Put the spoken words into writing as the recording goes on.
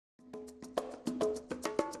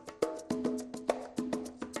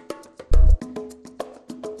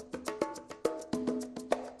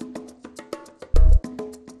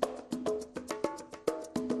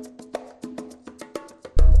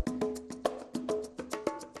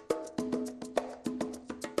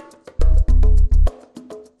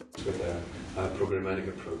programmatic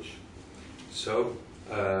approach. So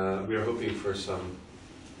we are hoping for some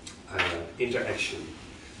interaction.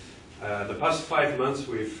 The past 5 months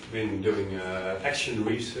we've been doing action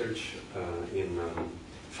research in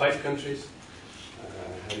 5 countries.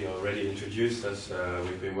 Hedy already introduced us.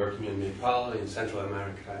 We've been working in Nepal, in Central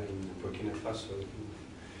America, in Burkina Faso,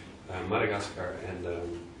 in Madagascar and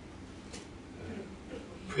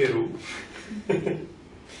Peru.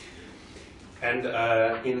 And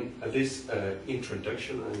in this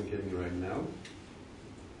introduction I'm giving right now,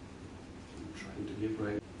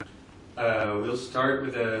 we'll start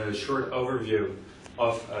with a short overview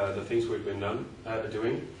of the things we've been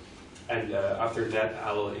doing, and after that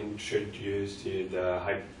I will introduce you the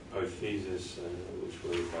hypothesis, which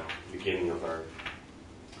was the beginning of our,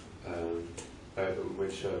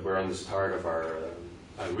 we're on the start of our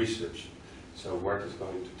research. So Bart is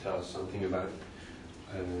going to tell us something about it.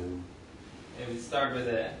 We start with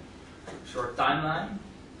a short timeline,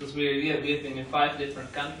 because we've been in 5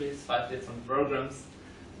 different countries, 5 different programs.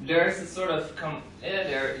 There's a sort of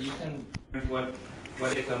there you can what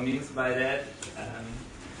ECO means by that.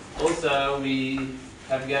 Also, we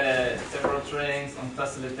have got several trainings on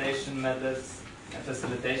facilitation methods and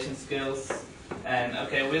facilitation skills. And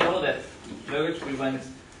okay, with all that luggage, we went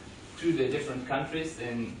through the different countries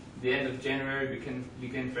in the end of January,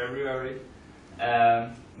 begin February,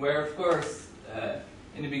 where of course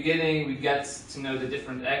in the beginning we got to know the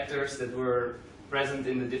different actors that were present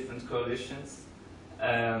in the different coalitions,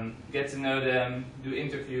 get to know them, do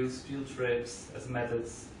interviews, field trips as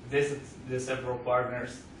methods, visit the several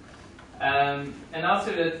partners. And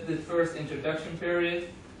after the first introduction period,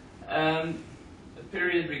 a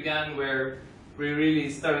period began where we really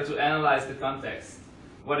started to analyze the context.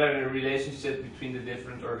 What are the relationships between the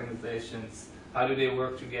different organizations? How do they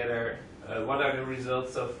work together? What are the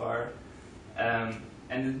results so far?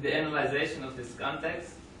 And the analyzation of this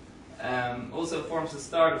context also forms the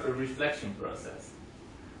start of a reflection process.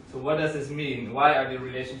 So what does this mean? Why are the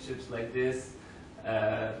relationships like this?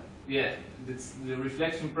 The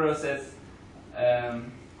reflection process,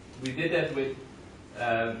 we did that with,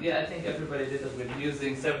 I think everybody did that with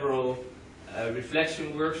using several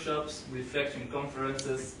reflection workshops, reflection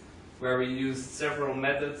conferences, where we used several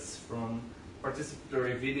methods from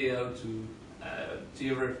participatory video to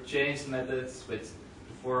theory of change methods with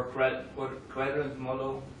the 4-quadrant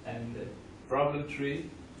model and the problem tree.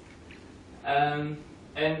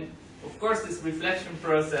 And of course this reflection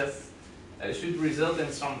process should result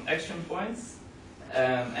in some action points,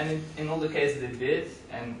 and in all the cases it did,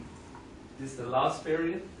 and this is the last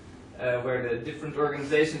period where the different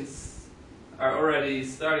organizations are already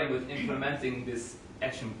starting with implementing these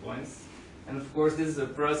action points. And of course this is a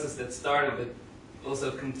process that started but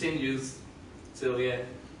also continues till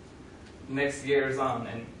next years on,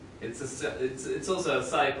 and it's also a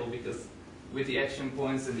cycle, because with the action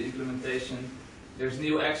points and the implementation there's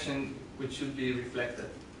new action which should be reflected.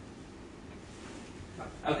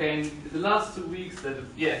 Okay, in the last 2 weeks that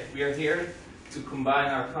we are here to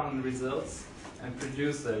combine our common results and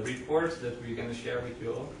produce a report that we're going to share with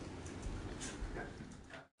you all.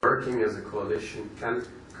 Working as a coalition can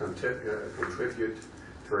contribute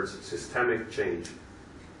towards systemic change.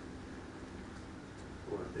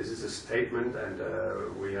 Well, this is a statement, and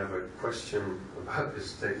we have a question about this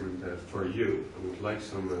statement for you. I would like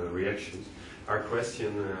some reactions. Our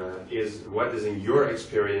question is, what is in your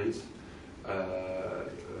experience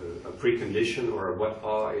a precondition, or what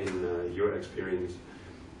are in your experience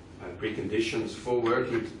preconditions for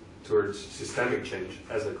working towards systemic change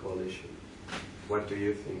as a coalition? What do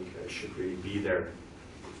you think should really be there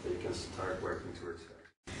so you can start working towards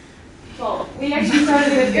that? Well, we actually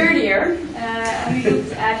started a bit earlier, and we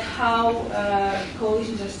looked at how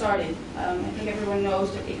coalitions are started. I think everyone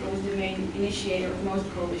knows that ECO was the main initiator of most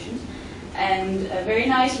coalitions. And very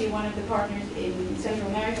nicely, one of the partners in Central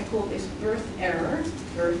America called this birth error,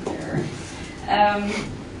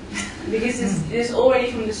 because this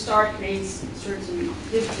already from the start creates certain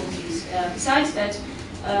difficulties. Besides that,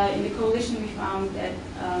 in the coalition we found that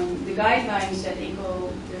the guidelines that ECO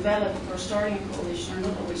developed for starting a coalition are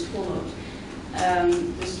not always followed.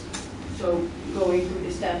 So going through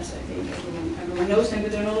the steps, I think everyone knows them,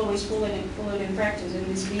 but they're not always followed in practice, and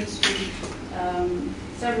this leads to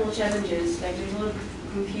several challenges. Like, there's a lot of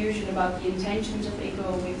confusion about the intentions of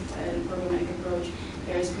ECO with the programmatic approach.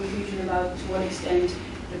 There is confusion about to what extent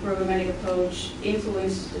the programmatic approach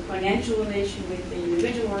influences the financial relation with the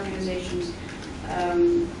individual organizations.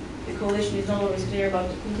 The coalition is not always clear about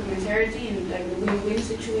the complementarity and like the win-win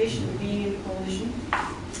situation of being in the coalition.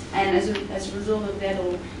 And as a result of that,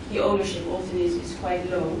 the ownership often is quite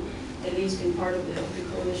low, at least in part of the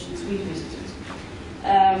coalitions we visited.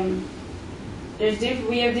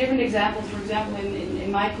 We have different examples. For example,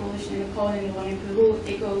 in my coalition in Nepal and the one in Peru,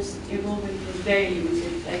 ECO's involvement was very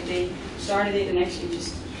limited. Like they started it and actually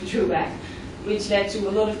just drew back, which led to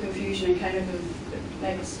a lot of confusion and kind of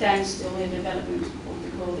like a standstill in development of the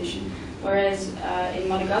coalition. Whereas in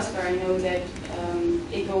Madagascar, I know that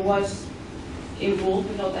ECO was involved,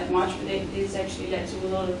 but not that much. But this actually led to a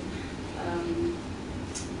lot of,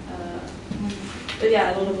 a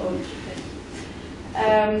lot of ownership.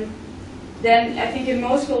 Then I think in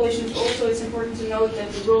most coalitions also it's important to note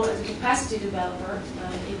that the role as a capacity developer,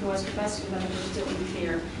 ECO as capacity developer is still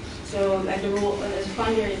unclear. So like the role as a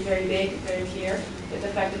funder is very big, very clear, but the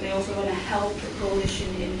fact that they also want to help the coalition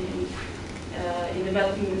in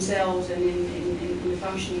developing themselves and in the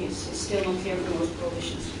functioning is still not clear for most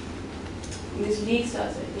coalitions. And this leads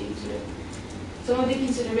us, I think, to some of the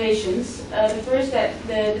considerations. The first, that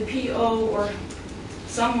the PO or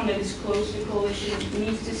someone that is close to the coalition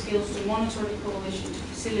needs the skills to monitor the coalition, to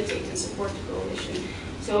facilitate and support the coalition.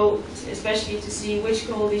 So especially to see which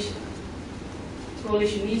coalition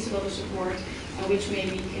needs a lot of support and which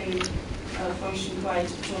maybe can function quite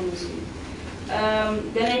autonomously.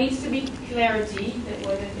 Then there needs to be clarity. That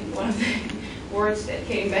was, I think, one of the words that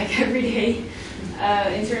came back every day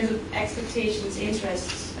in terms of expectations,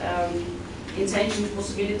 interests, intentions,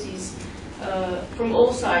 possibilities from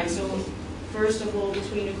all sides. So first of all,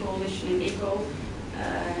 between the coalition and ECO,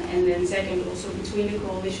 and then second, also between the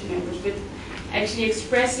coalition members. But actually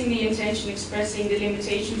expressing the intention, expressing the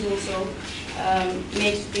limitations also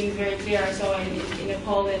makes things very clear. I saw in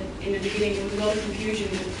Nepal that in the beginning there was a lot of confusion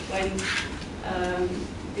when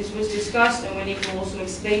this was discussed and when ECO also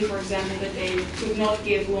explained, for example, that they could not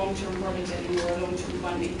give long-term projects anymore, long-term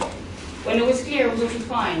funding. When it was clear, it was also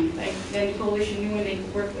fine. Like then the coalition knew when they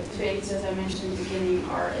could work with trades, as I mentioned in the beginning,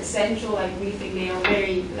 are essential. Like we think they are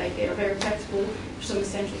very practical. There's some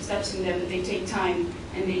essential steps in them, but they take time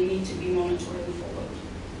and they need to be monitored and followed.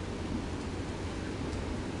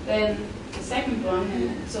 Then the second one,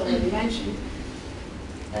 and it's already mentioned,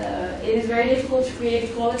 it is very difficult to create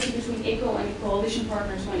equality between ECO and the coalition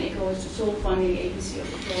partners when ECO is the sole funding agency of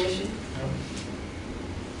the coalition.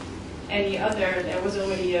 And the other, there was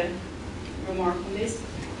already a remark on this.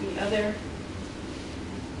 The other.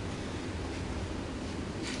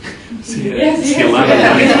 Yes.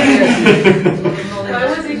 Why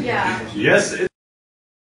was it? Yeah. Yes.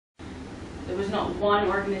 There was not one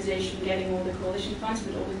organization getting all the coalition funds,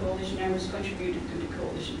 but all the coalition members contributed to the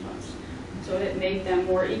coalition funds. So that made them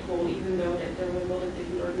more equal, even though that there were a lot of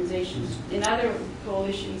different organizations. In other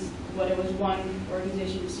coalitions, there was one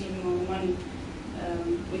organization receiving all the money,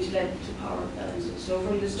 which led to power balances. So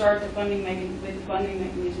from the start, with the funding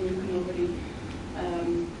mechanism, you can already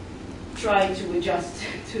try to adjust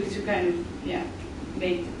to kind of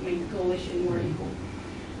make the coalition more equal.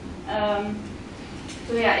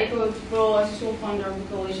 ECO's role as a sole funder of the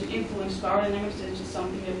coalition influenced power dynamics. That's just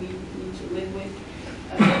something that we need to live with.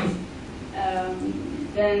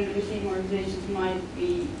 Then the receiving organizations might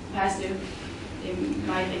be passive. They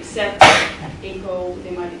might accept ECO,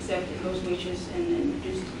 they might accept ECO's wishes and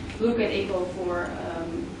just look at ECO for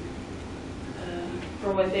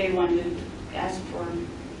what they wanted, ask for.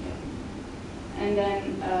 Yeah. And then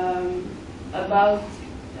about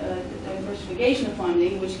the diversification of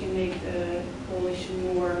funding, which can make the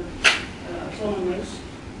coalition more autonomous,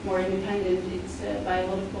 more independent. It's by a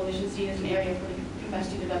lot of coalitions seen as an area for the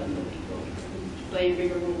capacity development of ECO to play a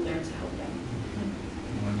bigger role there to help them.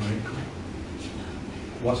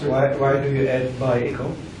 Why do you add by ECO?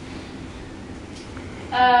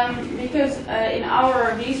 Because in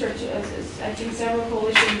our research, I think several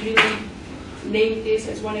coalitions really named this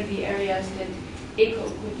as one of the areas that ECO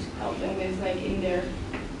could help them with, like in their.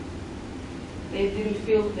 They didn't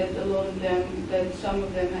feel that that some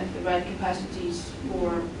of them had the right capacities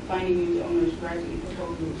for finding new donors, writing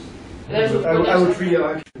proposals. I would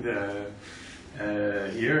really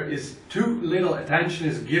here is too little attention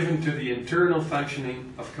is given to the internal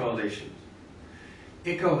functioning of coalitions.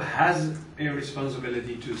 ECO has a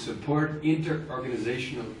responsibility to support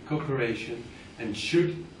inter-organizational cooperation and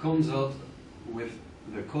should consult with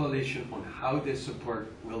the coalition on how this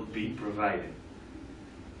support will be provided.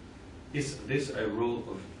 Is this a role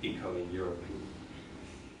of ECO in your opinion?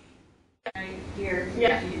 Here,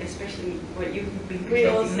 especially what you've been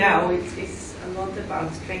presenting now, it's a lot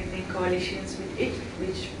about strengthening coalitions with it,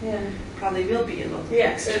 which probably will be a lot.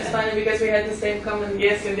 Yeah, so it's funny because we had the same comment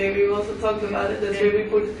yesterday. We also talked about it, that we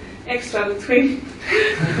put extra between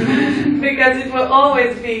because it will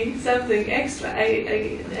always be something extra. I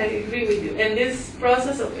agree with you. And this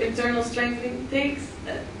process of internal strengthening takes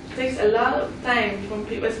a lot of time from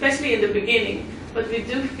people, especially in the beginning. But we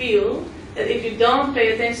do feel that if you don't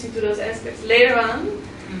pay attention to those aspects later on,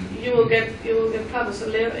 you will get problems. So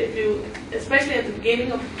later, if you, especially at the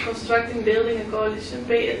beginning of constructing, building a coalition,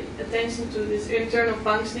 pay attention to this internal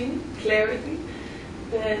functioning, clarity.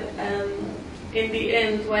 That in the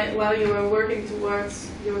end, while you are working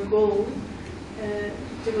towards your goal,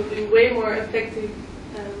 it will be way more effective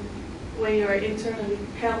when you are internally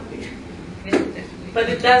healthy. Yeah, definitely. But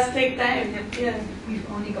it does take time. Yeah. We've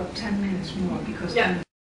only got 10 minutes more because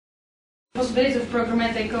Possibility of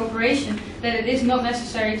programmatic cooperation, that it is not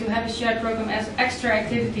necessary to have a shared program as extra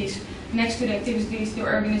activities next to the activities the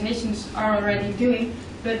organizations are already doing,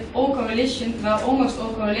 but all coalitions, well, almost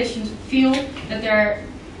all coalitions feel that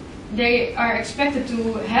they are expected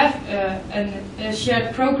to have a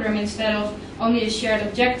shared program instead of only a shared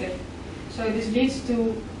objective. So this leads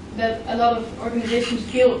to that a lot of organizations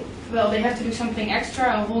feel, well, they have to do something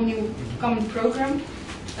extra, a whole new common program.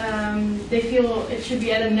 They feel it should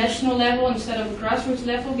be at a national level instead of a grassroots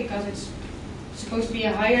level because it's supposed to be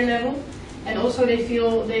a higher level. And also they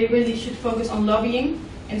feel they really should focus on lobbying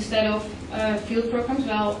instead of field programs.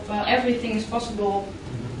 Well, everything is possible,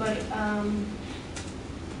 but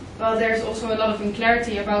well, there's also a lot of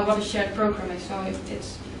unclarity about what a shared program is. So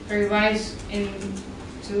it's very wise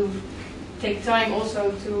to take time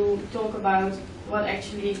also to talk about what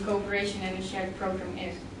actually cooperation and a shared program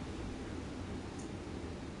is.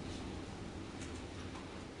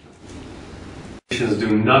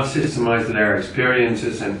 Do not systemize their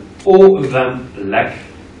experiences, and all of them lack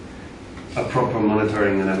a proper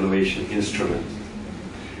monitoring and evaluation instrument.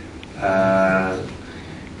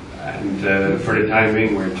 For the time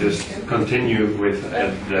being, we'll just continue with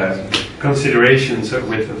the considerations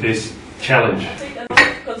with this challenge. I think a lot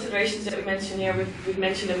of considerations that we mentioned here, we've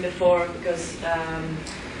mentioned them before, because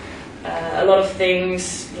a lot of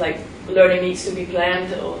things like learning needs to be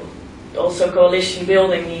planned, or also coalition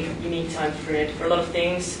building, you need time for it. For a lot of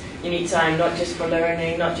things, you need time not just for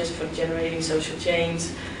learning, not just for generating social change,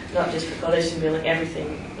 not just for coalition building,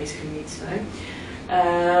 everything basically needs time.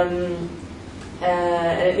 And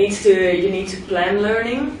you need to plan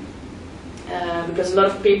learning, because a lot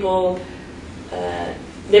of people,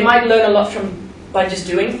 they might learn a lot by just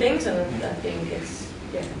doing things, and I think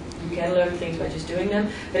you can learn things by just doing them.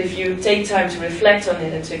 But if you take time to reflect on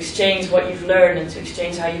it and to exchange what you've learned and to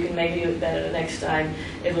exchange how you can maybe do it better the next time,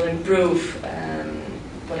 it will improve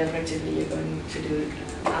whatever activity you're going to do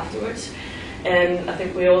afterwards. And I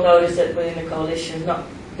think we all notice that within the coalition, not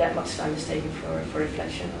that much time is taken for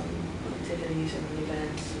reflection on activities and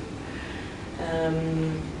events.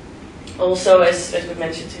 Also, as we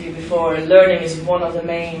mentioned to you before, learning is one of the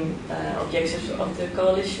main objectives of the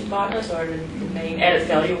coalition partners, or the main added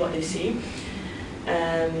value, what they see.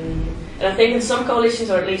 And I think in some coalitions,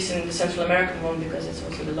 or at least in the Central American one, because it's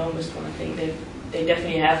also the longest one, I think they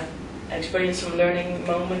definitely have experienced some learning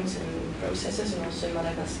moments and processes, and also in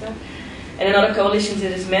Madagascar. And in other coalitions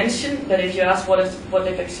it is mentioned, but if you ask what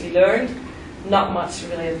they've actually learned, not much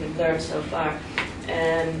really has been learned so far.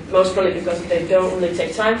 And most probably because they don't really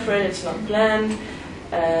take time for it, it's not planned,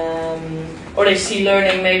 or they see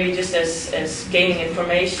learning maybe just as gaining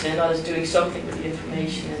information and not as doing something with the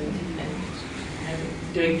information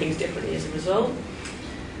and doing things differently as a result.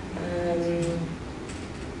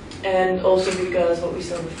 And also because, what we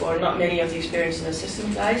saw before, not many of the experiences are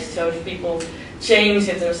systematized. So if people change,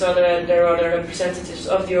 if there are other representatives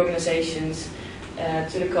of the organizations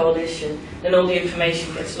to the coalition, then all the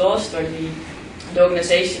information gets lost, or the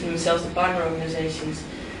organization themselves, the partner organizations,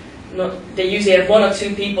 they usually have one or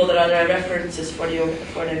two people that are their references for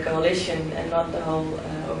the coalition, and not the whole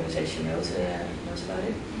organization knows about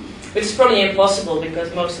it. Which is probably impossible,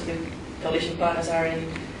 because most of the coalition partners are in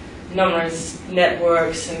numerous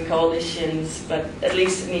networks and coalitions, but at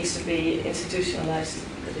least it needs to be institutionalized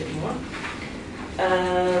a bit more.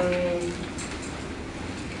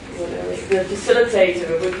 The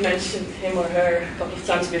facilitator, we've mentioned him or her a couple of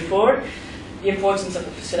times before. The importance of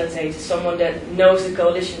a facilitator, someone that knows the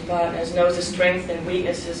coalition partners, knows the strengths and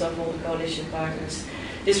weaknesses of all the coalition partners.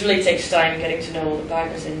 This really takes time, getting to know all the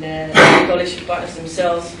partners, and the coalition partners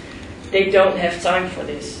themselves, they don't have time for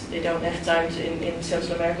this. They don't have time to, in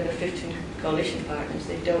Central America there are 15 coalition partners,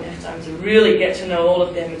 they don't have time to really get to know all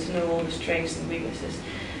of them and to know all the strengths and weaknesses.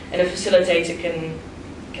 And a facilitator can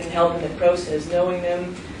help in that process, knowing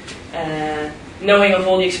them, knowing of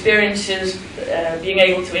all the experiences, being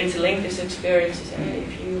able to interlink these experiences, and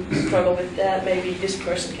if you struggle with that, maybe this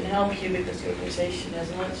person can help you because the organization has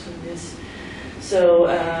knowledge of this. So,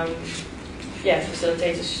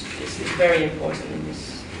 facilitators is very important in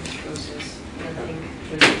this process. And I think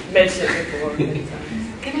we've mentioned it before many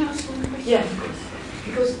times. Can I ask one question? Yeah, of course.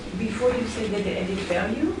 because before you said that the added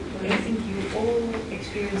value, I think you all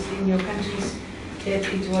experienced in your countries that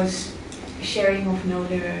it was sharing of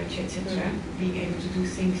knowledge, etc., being able to do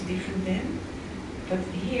things different then. But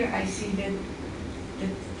here I see that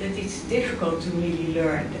it's difficult to really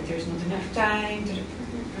learn, that there's not enough time.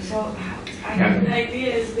 So I have an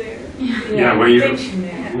idea, is there? Yeah, when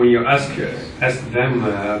you ask them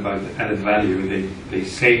about added value, they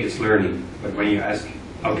say it's learning. But when you ask,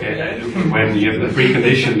 okay, when you have the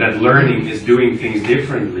precondition that learning is doing things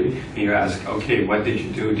differently, and you ask, okay, what did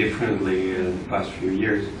you do differently in the past few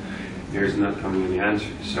years? There's not coming any answer.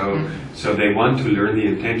 So they want to learn. The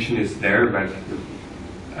intention is there, but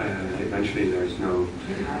eventually there's no.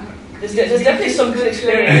 There's definitely some good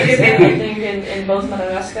experiences. I think in both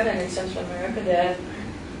Madagascar and in Central America there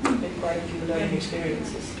have been quite a few learning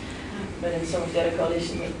experiences. But in some of the other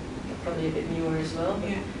coalitions, they're probably a bit newer as well.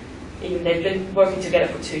 Even they've been working together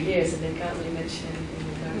for 2 years and they can't really mention anything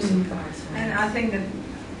in learning cards. And I think that,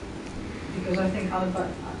 because I think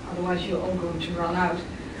otherwise you're all going to run out,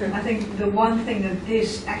 I think the one thing that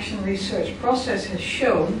this action research process has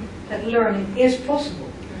shown, that learning is possible.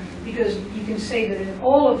 Because you can say that in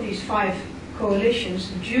all of these 5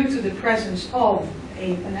 coalitions, due to the presence of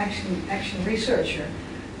an action researcher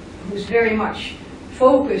who's very much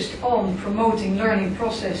focused on promoting learning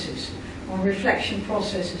processes, on reflection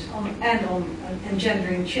processes, and on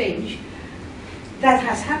engendering change, that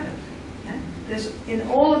has happened. Yeah? There's, in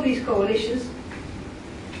all of these coalitions,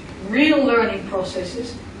 real learning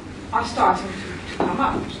processes are starting to come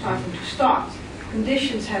up, starting to start.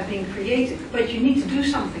 Conditions have been created, but you need to do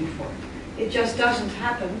something for it. It just doesn't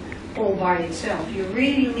happen all by itself. You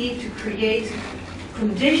really need to create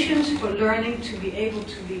conditions for learning to be able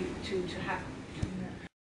to happen.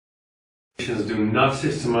 Do not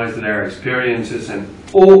systemize their experiences, and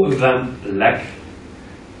all of them lack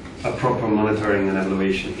a proper monitoring and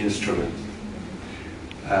evaluation instrument.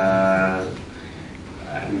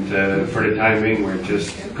 For the time being, we'll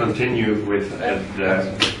just continue with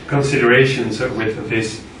the considerations with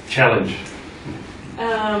this challenge.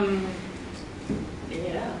 Yeah,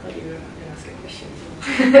 I thought you were going to ask a question.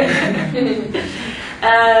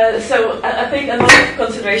 So I think a lot of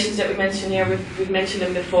considerations that we mentioned here, we've mentioned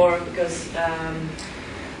them before, because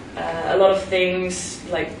a lot of things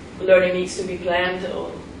like learning needs to be planned,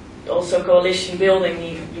 or also coalition building,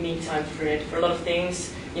 you need time for it. For a lot of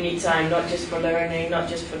things, you need time not just for learning, not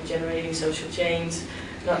just for generating social change,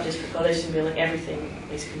 not just for coalition building, everything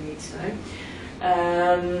basically needs time.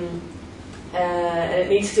 And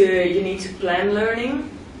you need to plan learning,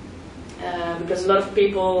 because a lot of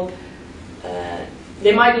people,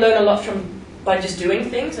 they might learn a lot by just doing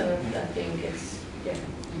things, and I think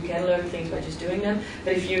you can learn things by just doing them.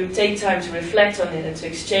 But if you take time to reflect on it and to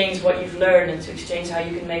exchange what you've learned and to exchange how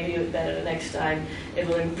you can maybe do it better the next time, it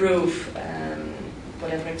will improve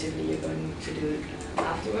whatever activity you're going to do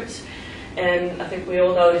afterwards. And I think we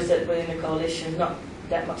all notice that within the coalition, not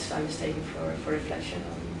that much time is taken for reflection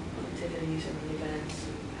on activities and events.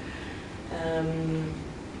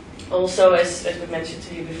 Also, as we mentioned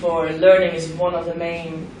to you before, learning is one of the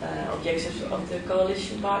main objectives of the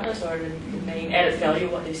coalition partners, or the main added value,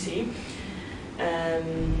 what they see.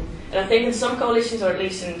 And I think in some coalitions, or at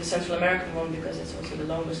least in the Central American one, because it's also the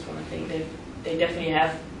longest one, I think they definitely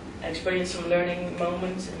have experienced some learning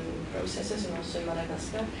moments and processes, and also in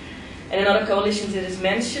Madagascar. And in other coalitions it is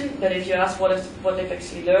mentioned, but if you ask what they've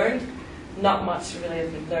actually learned, not much really has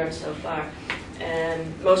been learned so far.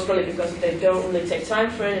 And most probably because they don't really take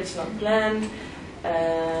time for it, it's not planned,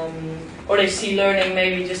 or they see learning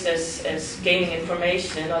maybe just as gaining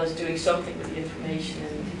information and not as doing something with the information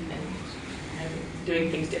and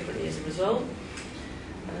doing things differently as a result.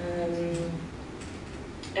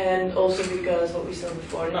 And also because, what we saw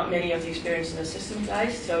before, not many of the experiences are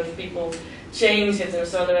systematized. So if people change, if there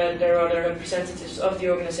are other representatives of the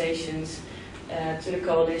organizations to the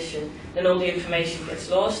coalition, then all the information gets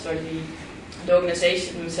lost, or the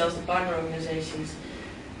organization themselves, the partner organizations,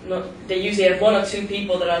 they usually have 1 or 2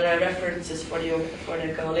 people that are their references for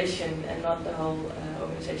the coalition, and not the whole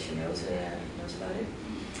organization knows about it.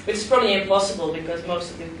 Which is probably impossible, because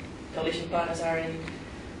most of the coalition partners are in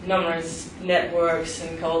numerous networks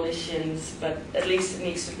and coalitions, but at least it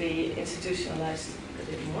needs to be institutionalized a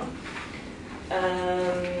bit more.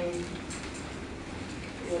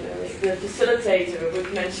 The facilitator,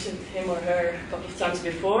 we've mentioned him or her a couple of times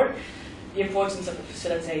before. The importance of a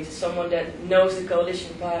facilitator, someone that knows the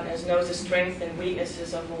coalition partners, knows the strengths and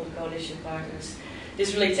weaknesses of all the coalition partners.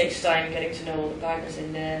 This really takes time, getting to know all the partners,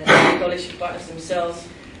 and the coalition partners themselves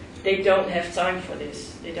they don't have time for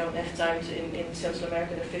this. They don't have time to, in Central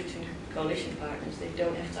America, there are 15 coalition partners. They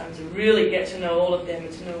don't have time to really get to know all of them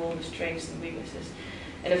and to know all the strengths and weaknesses.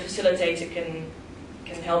 And a facilitator can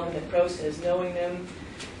help in that process, knowing them,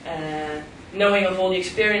 knowing of all the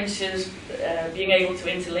experiences, being able to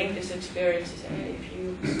interlink these experiences. And if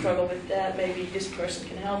you struggle with that, maybe this person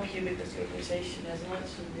can help you because the organization has not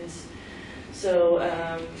done this. So,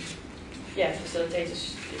 yeah,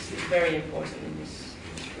 facilitators is very important in this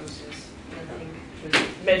process. And I think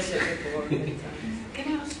we've mentioned it before many times. Can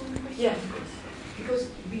I ask one question? Yeah, of course. Because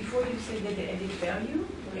before you said that the added value,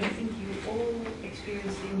 I think you all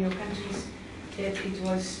experienced in your countries that it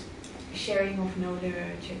was sharing of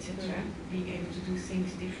knowledge, etc., being able to do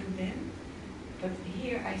things different then. But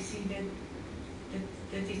here I see that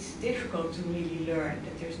it's difficult to really learn,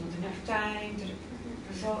 that there's not enough time.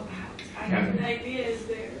 So I have an idea, is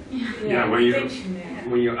there? Yeah, there.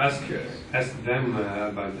 when you ask them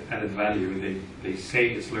about added value, they say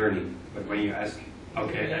it's learning. But when you ask,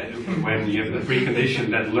 okay, when you have the precondition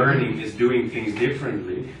that learning is doing things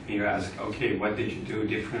differently, and you ask, okay, what did you do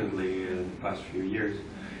differently in the past few years?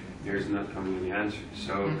 There's not coming any answer.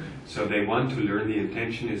 So they want to learn. The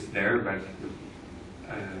intention is there, but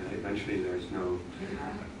eventually there's no.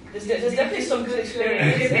 There's definitely some good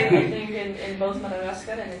experiences. I think in both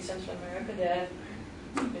Madagascar and in Central America there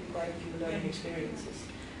have been quite a few learning experiences.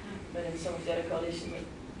 But in some of the other coalitions, they're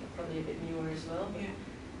probably a bit newer as well.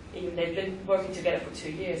 Even they've been working together for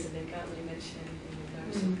 2 years and they can't really mention anything in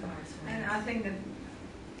learn some parts. And I think that,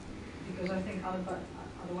 because I think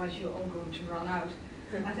otherwise you're all going to run out,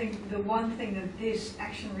 I think the one thing that this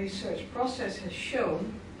action research process has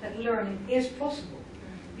shown, that learning is possible.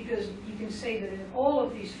 Because you can say that in all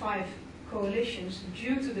of these 5 coalitions,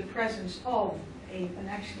 due to the presence of an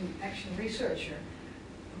action researcher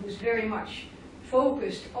who's very much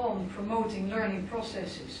focused on promoting learning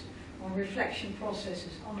processes, on reflection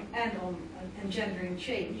processes, and on engendering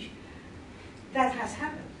change, that has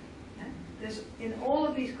happened. There's, in all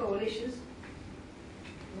of these coalitions,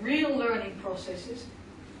 real learning processes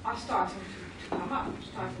are starting to come up,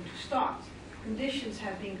 starting to start. Conditions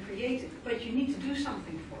have been created, but you need to do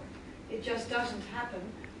something for it. It just doesn't happen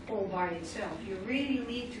all by itself. You really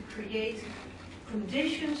need to create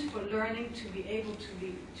conditions for learning to be able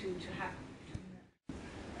to happen.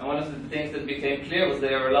 And one of the things that became clear was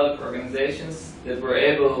there were a lot of organizations that were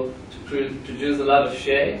able to produce a lot of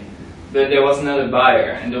shea, but there was not a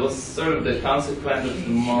buyer. And there was sort of the consequence of the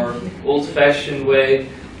more old-fashioned way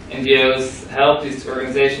NGOs help these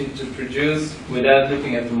organizations to produce without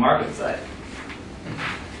looking at the market side.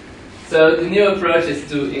 So the new approach is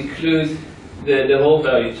to include the whole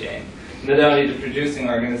value chain, not only the producing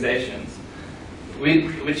organizations.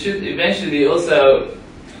 We should eventually also,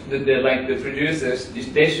 the producers,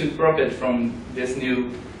 they should profit from this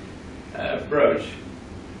new approach.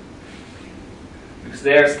 Because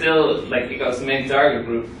they are still like ICO's main target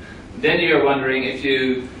group. Then you're wondering, if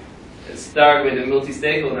you start with a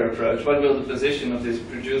multi-stakeholder approach, what will the position of these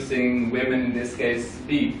producing women in this case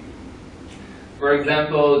be? For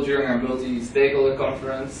example, during our multi-stakeholder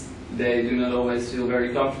conference, they do not always feel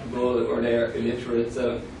very comfortable or they are illiterate,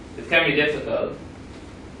 so it can be difficult.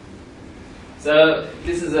 So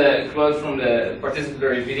this is a quote from the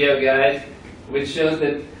participatory video guide, which shows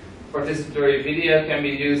that participatory video can be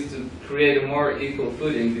used to create a more equal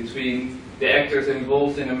footing between the actors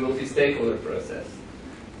involved in a multi-stakeholder process,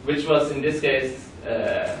 which was in this case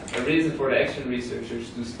a reason for the action researchers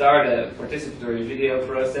to start a participatory video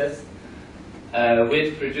process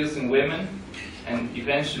with producing women, and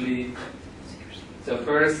eventually, so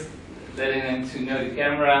first letting them to know the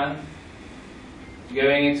camera,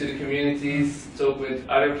 going into the communities, talk with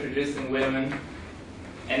other producing women,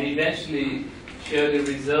 and eventually show the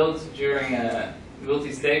results during a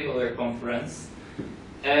multi-stakeholder conference.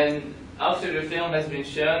 And after the film has been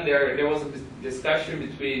shown, there was a discussion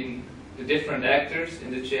between the different actors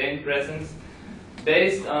in the chain present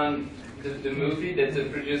based on the movie that the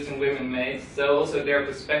producing women made, so also their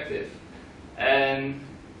perspective. And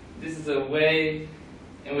this is a way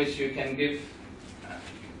in which you can give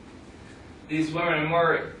these women a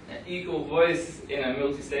more equal voice in a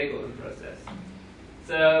multi-stakeholder process.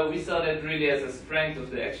 So we saw that really as a strength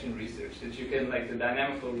of the action research, that you can, like, the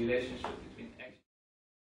dynamical relationship